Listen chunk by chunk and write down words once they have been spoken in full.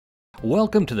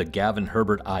Welcome to the Gavin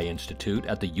Herbert Eye Institute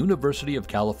at the University of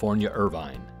California,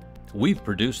 Irvine. We've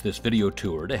produced this video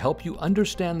tour to help you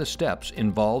understand the steps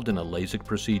involved in a LASIK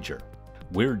procedure.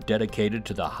 We're dedicated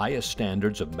to the highest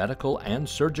standards of medical and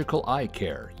surgical eye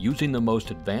care using the most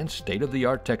advanced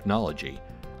state-of-the-art technology,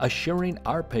 assuring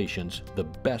our patients the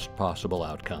best possible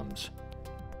outcomes.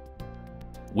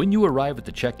 When you arrive at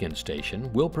the check-in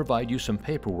station, we'll provide you some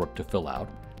paperwork to fill out.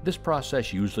 This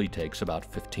process usually takes about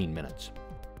 15 minutes.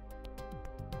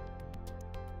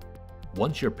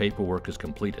 Once your paperwork is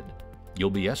completed, you'll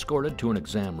be escorted to an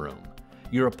exam room.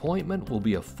 Your appointment will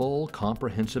be a full,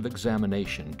 comprehensive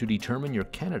examination to determine your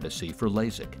candidacy for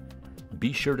LASIK.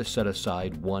 Be sure to set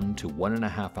aside 1 to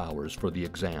 1.5 hours for the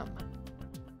exam.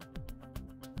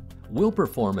 We'll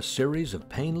perform a series of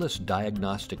painless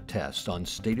diagnostic tests on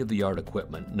state-of-the-art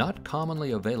equipment not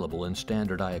commonly available in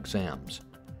standard eye exams.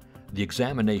 The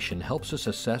examination helps us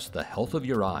assess the health of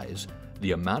your eyes,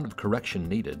 the amount of correction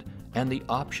needed, and the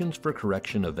options for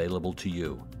correction available to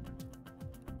you.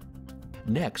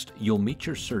 Next, you'll meet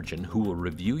your surgeon who will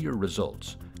review your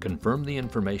results, confirm the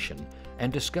information,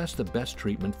 and discuss the best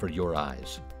treatment for your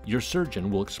eyes. Your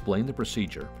surgeon will explain the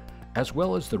procedure, as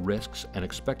well as the risks and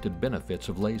expected benefits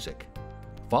of LASIK.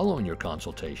 Following your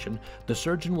consultation, the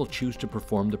surgeon will choose to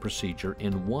perform the procedure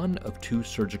in one of 2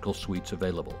 surgical suites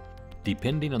available,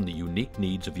 depending on the unique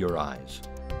needs of your eyes.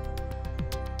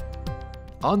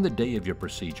 On the day of your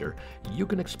procedure, you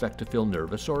can expect to feel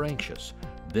nervous or anxious.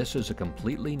 This is a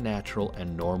completely natural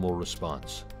and normal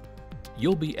response.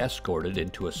 You'll be escorted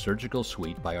into a surgical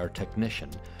suite by our technician,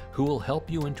 who will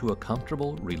help you into a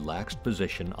comfortable, relaxed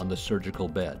position on the surgical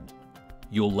bed.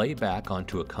 You'll lay back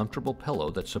onto a comfortable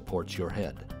pillow that supports your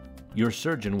head. Your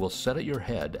surgeon will set at your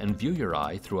head and view your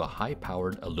eye through a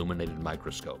high-powered illuminated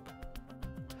microscope.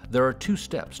 There are 2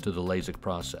 steps to the LASIK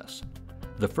process.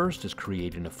 The first is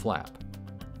creating a flap.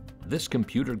 This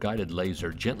computer-guided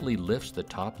laser gently lifts the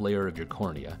top layer of your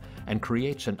cornea and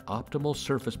creates an optimal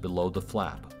surface below the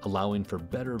flap, allowing for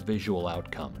better visual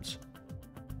outcomes.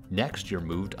 Next, you're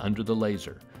moved under the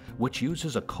laser, which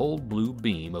uses a cold blue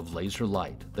beam of laser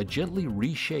light that gently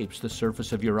reshapes the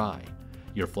surface of your eye.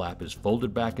 Your flap is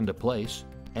folded back into place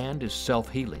and is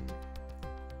self-healing.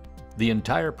 The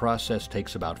entire process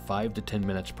takes about 5 to 10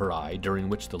 minutes per eye, during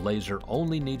which the laser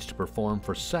only needs to perform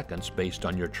for seconds based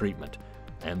on your treatment.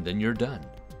 And then you're done.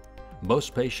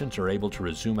 Most patients are able to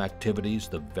resume activities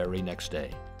the very next day.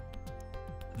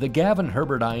 The Gavin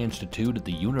Herbert Eye Institute at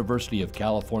the University of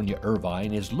California,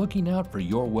 Irvine is looking out for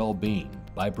your well-being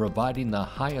by providing the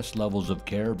highest levels of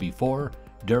care before,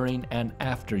 during, and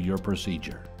after your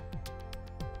procedure.